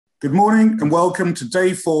Good morning and welcome to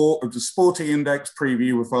day 4 of the Sporting Index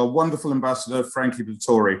preview with our wonderful ambassador, Frankie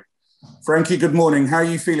Dettori. Frankie, good morning. How are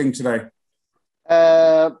you feeling today?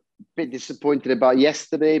 Bit disappointed about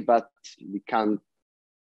yesterday, but we can't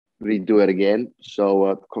redo it again.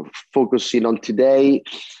 So focusing on today.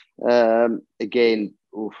 Again,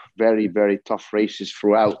 very, very tough races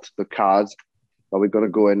throughout the cards, but we're going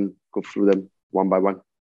to go through them one by one.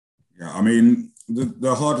 Yeah, I mean,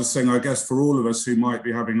 the hardest thing, I guess, for all of us who might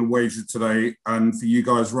be having a wager today and for you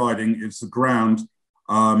guys riding, is the ground.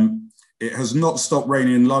 It has not stopped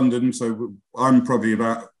raining in London, so I'm probably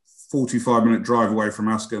about 45-minute drive away from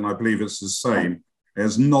Ascot, and I believe it's the same. It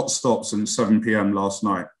has not stopped since 7 p.m. last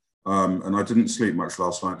night, and I didn't sleep much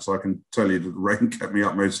last night, so I can tell you that the rain kept me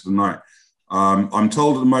up most of the night. I'm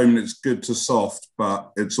told at the moment it's good to soft,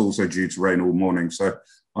 but it's also due to rain all morning, so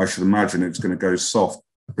I should imagine it's going to go soft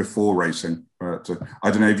before racing. But I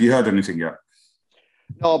don't know. Have you heard anything yet?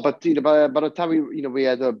 No, but by the time we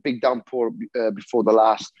had a big downpour before the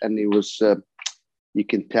last, and it was you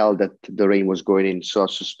can tell that the rain was going in. So I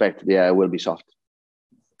suspect, it will be soft.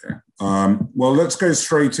 Okay. Well, let's go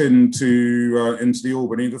straight into the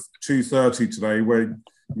Albany, the 2:30 today, where you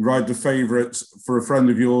ride the favourite for a friend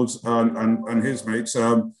of yours and his mates,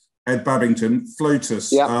 Ed Babington,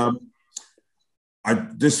 Flotus. Yeah.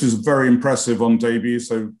 This was very impressive on debut,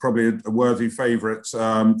 so probably a worthy favourite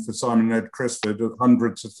for Simon and Ed Crisford,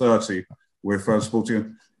 100-30 with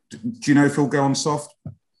Sporting. Do you know if he'll go on soft?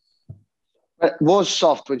 It was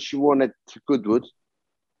soft when she won at Goodwood.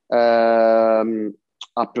 I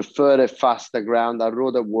prefer a faster ground. I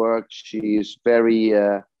rode her work. She is very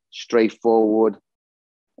straightforward.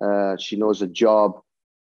 She knows her job.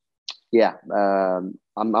 Yeah,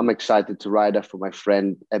 I'm excited to ride her for my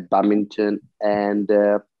friend at Badminton, and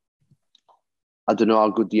I don't know how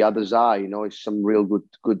good the others are. It's some real good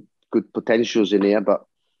potentials in here, but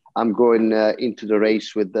I'm going into the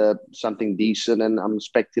race with something decent, and I'm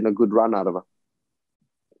expecting a good run out of her.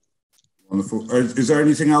 Wonderful. Is there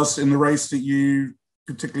anything else in the race that you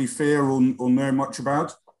particularly fear or know much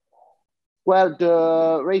about? Well,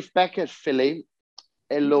 the Rafe Beckett filly,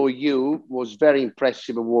 LOU, was very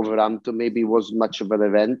impressive at Wolverhampton. Maybe it wasn't much of an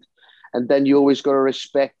event. And then you always got to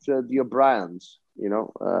respect the O'Briens,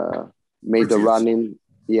 made the running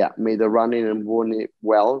and won it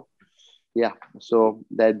well. Yeah, so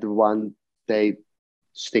that's the one they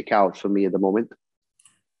stick out for me at the moment.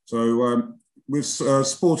 So with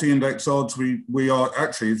Sporting Index odds, we are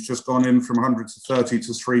actually, it's just gone in from 100-30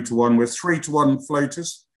 to 3-1 with 3-1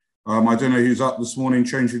 Flotus. I don't know who's up this morning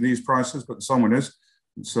changing these prices, but someone is.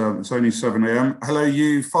 It's only 7 a.m. Hello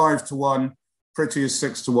You, 5-1, Pretty is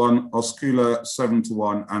 6-1, Oscula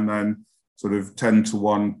 7-1, and then sort of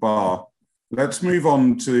 10-1 Bar. Let's move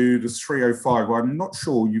on to the 305. Well, I'm not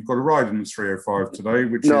sure you've got a ride in the 305 today,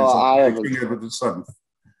 which is King Edward VII.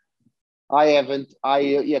 I haven't.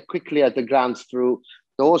 Quickly at the glance through.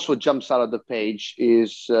 The horse what jumps out of the page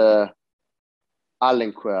is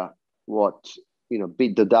Alenquer.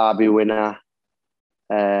 Beat the Derby winner.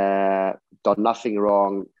 Done nothing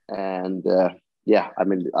wrong, and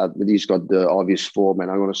he's got the obvious form, and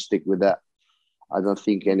I'm going to stick with that. I don't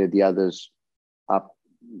think any of the others are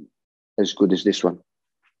as good as this one.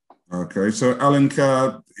 Okay, so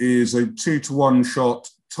Alenquer is a 2-1 shot.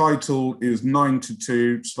 Title is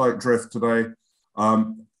 9-2. Slight drift today.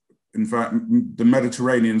 In fact, the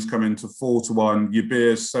Mediterranean's come into 4-1.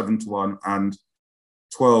 Yabir 7-1, and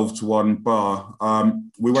 12-1 Bar.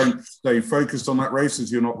 We won't stay focused on that race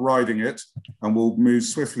as you're not riding it, and we'll move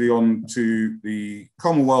swiftly on to the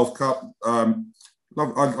Commonwealth Cup. I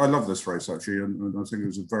love this race, actually, and I think it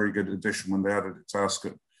was a very good addition when they added it to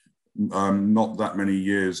Ascot not that many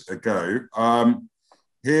years ago.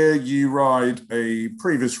 Here you ride a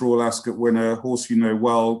previous Royal Ascot winner, horse you know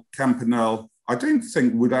well, Campanelle. I don't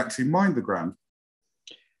think would actually mind the ground.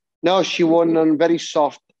 No, she won on very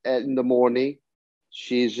soft in the morning.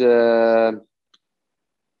 She's a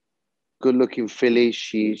good-looking filly.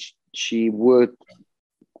 She worked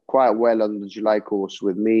quite well on the July course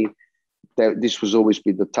with me. This was always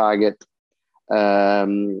been the target.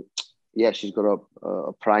 She's got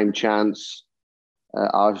a prime chance.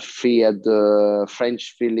 I feared the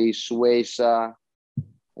French filly, Sueza,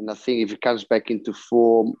 and I think if he comes back into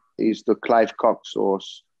form, is the Clive Cox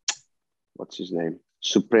horse. What's his name?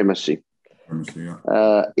 Supremacy.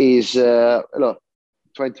 Look.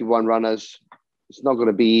 21 runners. It's not going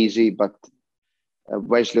to be easy, but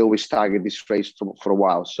Wesley always targeted this race for a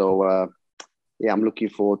while. So, I'm looking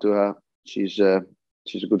forward to her. She's a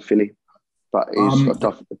good filly, but it's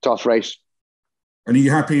a tough race. And are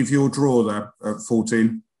you happy with your draw there at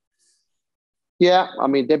 14? Yeah, I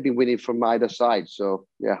mean, they've been winning from either side. So,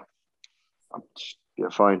 yeah, Yeah,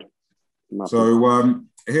 fine. So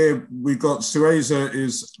here we've got Sueza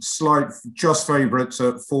is just favourites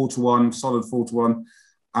at 4-1, solid 4-1,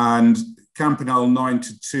 and Campanelle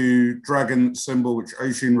 9-2, Dragon Symbol, which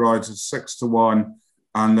Ocean rides, is 6-1,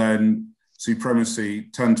 and then Supremacy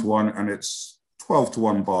 10-1, and it's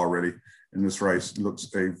 12-1 bar really in this race. It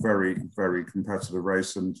looks a very, very competitive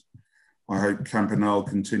race, and I hope Campanelle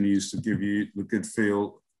continues to give you the good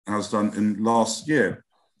feel as done in last year.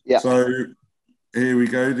 Yeah. So here we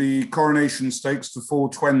go. The Coronation Stakes to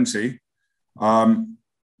 420.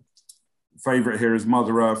 Favourite here is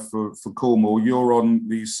Mother Earth for Cornwall. You're on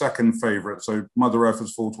the second favourite, so Mother Earth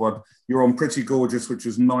is 4-1. You're on Pretty Gorgeous, which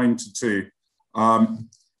is 9-2.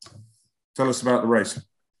 Tell us about the race.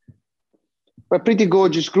 Well, Pretty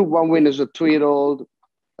Gorgeous Group 1 winner is a 2-year-old.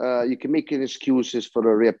 You can make any excuses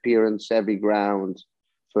for a reappearance, heavy ground,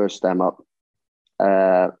 first time up.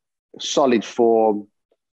 Solid form,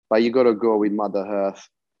 but you got to go with Mother Earth.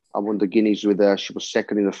 I won the Guineas with her. She was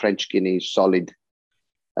second in the French Guineas, solid.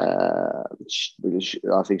 I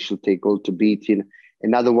think she'll take all to beating.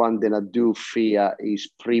 Another one that I do fear is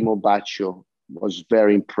Primo Baccio. Was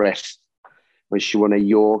very impressed when she won a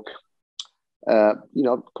York.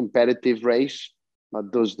 Competitive race,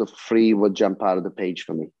 but those the three will jump out of the page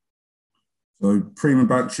for me. So Prima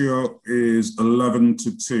Baccio is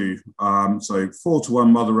 11-2. So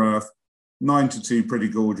 4-1 Mother Earth, 9-2 Pretty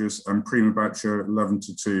Gorgeous, and Prima Baccio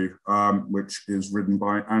 11-2, which is ridden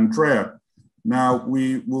by Andrea. Now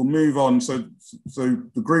we will move on. So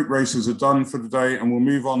the group races are done for today, and we'll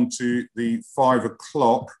move on to the 5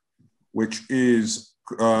 o'clock, which is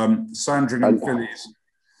Sandringham Fillies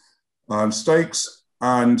stakes.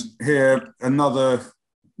 And here another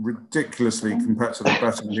ridiculously competitive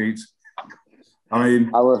betting heat. I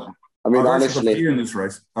mean, honestly, in this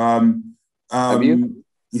race. Have you?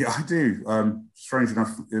 Yeah, I do. Strange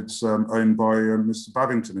enough, it's owned by Mr.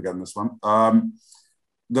 Babington again. This one.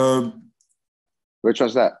 Which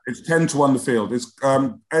was that? It's 10-1 the field. It's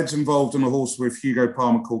Ed's involved in a horse with Hugo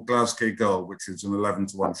Palmer called Glasgow Girl, which is an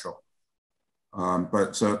 11-1 shot.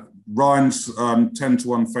 But Ryan's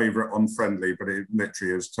 10-1 favourite on Friendly, but it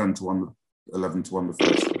literally is 10-1, 11-1 the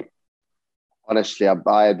first. Honestly,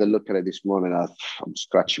 I had a look at it this morning. I'm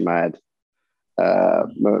scratching my head.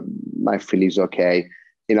 My filly's okay.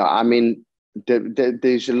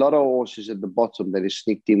 There's a lot of horses at the bottom that is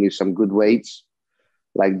sneaked in with some good weights.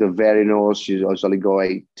 Like the Verinos, you only go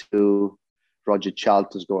 8-2. Roger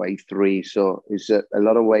Charlton's go 8-3. So it's a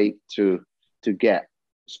lot of weight to get,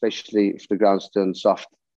 especially if the ground's turned soft.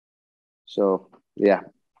 So yeah,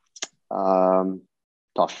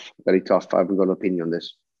 tough, very tough. I haven't got an opinion on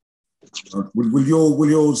this. Will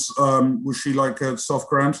yours? Will she like a soft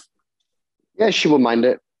ground? Yeah, she won't mind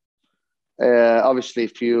it. Obviously,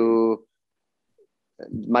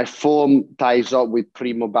 my form ties up with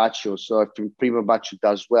Primo Baccio, so if Primo Baccio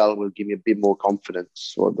does well, will give me a bit more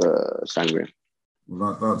confidence for the Sangria.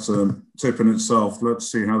 Well, that's a tip in itself.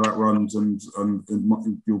 Let's see how that runs, and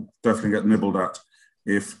you'll definitely get nibbled at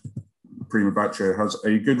if Primo Baccio has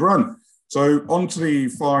a good run. So on to the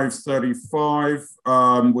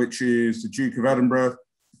 5:35, which is the Duke of Edinburgh.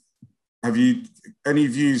 Have you any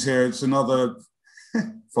views here? It's another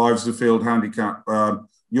fives the field handicap.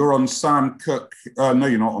 You're on Sam Cook. No,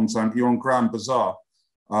 you're not on Sam. You're on Grand Bazaar.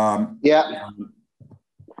 Yeah.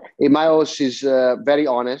 My horse is very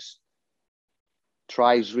honest.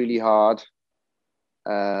 Tries really hard.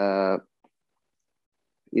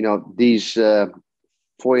 These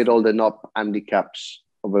 4-year-old and up handicaps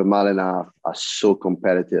over a mile and a half are so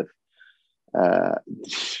competitive.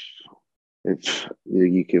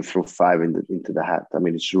 You can throw 5 into the hat. I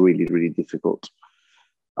mean, it's really, really difficult.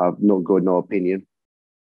 I've not got no opinion.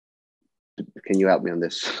 Can you help me on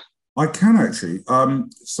this? I can actually.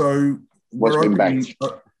 So where I've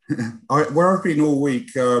been all week,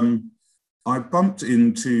 I bumped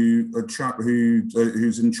into a chap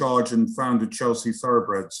who's in charge and founded Chelsea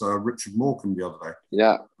Thoroughbreds, Richard Morecambe, the other day.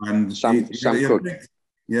 Yeah, and Sam Cook. So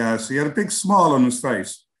he had a big smile on his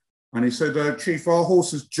face, and he said, "Chief, our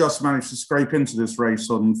horses just managed to scrape into this race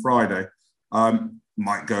on Friday.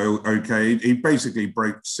 Might go okay." He basically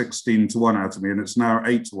broke 16-1 out of me, and it's now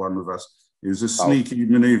 8-1 with us. It was a sneaky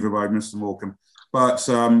manoeuvre by Mr. Morecambe. But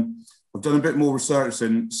I've done a bit more research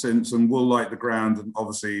since and will like the ground, and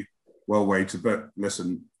obviously well weighted. But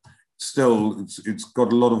listen, still, it's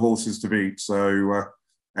got a lot of horses to beat. So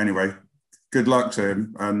anyway, good luck to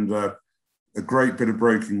him, and a great bit of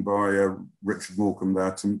broking by Richard Morecambe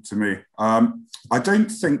there to me. I don't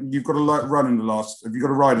think you've got a run in the last. Have you got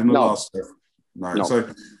a ride in the last? No. So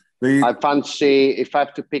I fancy, if I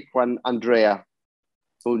have to pick one, Andrea,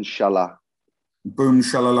 Inshallah. Boom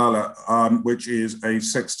Shalalala, which is a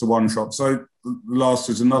 6-to-1 shot. So the last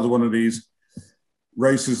is another one of these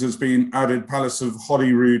races has been added. Palace of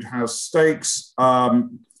Holyrood House Stakes.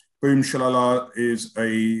 Boom Shalala is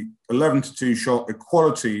a 11-to-2 shot.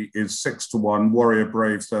 Equality is 6-to-1. Warrior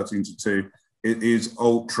Brave 13-to-2. It is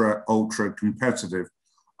ultra competitive.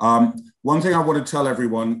 One thing I want to tell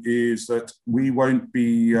everyone is that we won't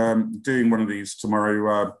be doing one of these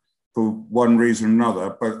tomorrow for one reason or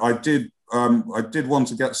another. But I did want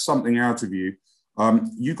to get something out of you.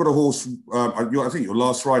 You've got a horse. I think your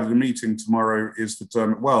last ride of the meeting tomorrow is for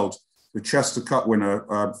Dermot Weld, the Chester Cup winner.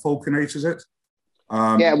 Falconate, is it?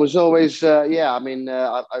 Yeah, it was always. Yeah, I mean,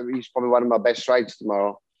 he's probably one of my best rides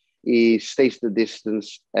tomorrow. He stays the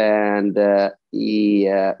distance, and it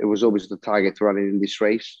was always the target running in this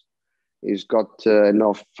race. He's got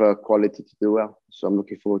enough quality to do well, so I'm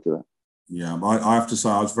looking forward to that. Yeah, I have to say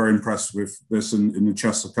I was very impressed with this in the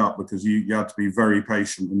Chester Cup, because you had to be very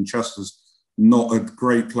patient, and Chester's not a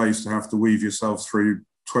great place to have to weave yourself through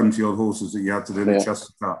 20-odd horses that you had to do in the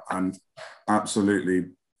Chester Cup, and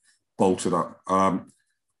absolutely bolted up.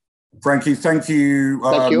 Frankie, thank you.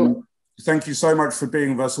 Thank you. Thank you so much for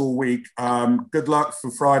being with us all week. Good luck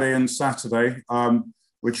for Friday and Saturday.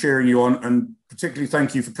 We're cheering you on, and particularly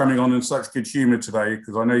thank you for coming on in such good humour today,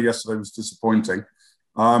 because I know yesterday was disappointing.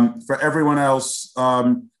 For everyone else,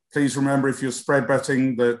 please remember, if you're spread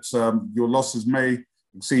betting, that your losses may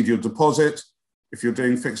exceed your deposit. If you're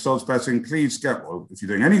doing fixed odds betting, please gamble. If you're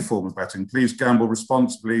doing any form of betting, please gamble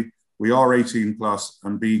responsibly. We are 18 plus,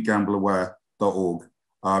 and begambleaware.org.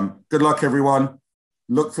 Good luck, everyone.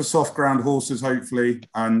 Look for soft ground horses, hopefully,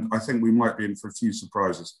 and I think we might be in for a few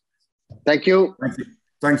surprises. Thank you.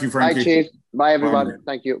 Thank you, Frankie. Bye, Chief. Bye, everyone. Bye.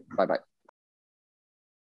 Thank you. Bye-bye.